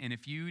 right? And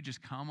if you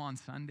just come on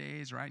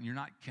Sundays, right, and you're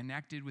not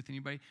connected with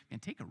anybody, man,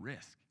 take a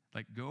risk.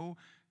 Like go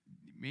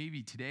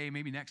maybe today,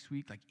 maybe next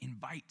week, like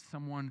invite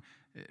someone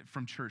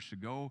from church to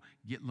go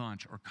get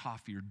lunch or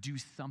coffee or do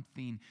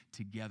something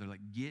together. Like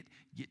get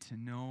to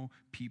know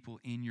people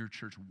in your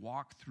church.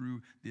 Walk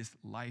through this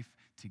life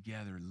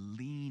together.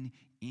 Lean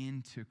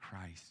into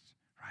Christ,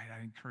 right?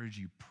 I encourage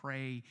you,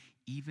 pray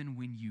even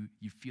when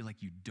you feel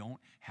like you don't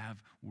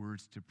have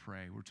words to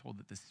pray. We're told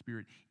that the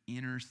Spirit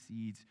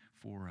intercedes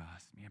for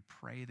us. Man,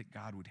 pray that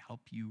God would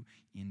help you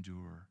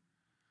endure.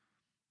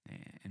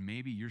 And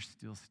maybe you're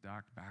still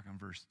stuck back on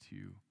verse 2,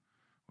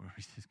 where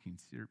he says,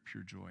 consider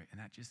pure joy.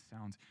 And that just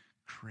sounds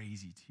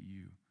crazy to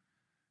you.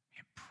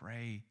 And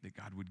pray that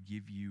God would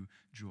give you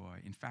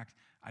joy. In fact,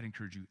 I'd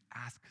encourage you,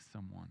 ask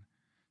someone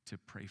to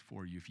pray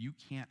for you. If you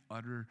can't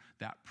utter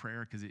that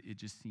prayer because it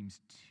just seems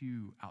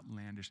too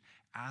outlandish,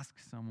 ask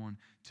someone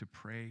to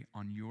pray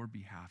on your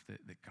behalf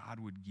that God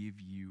would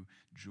give you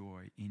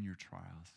joy in your trials.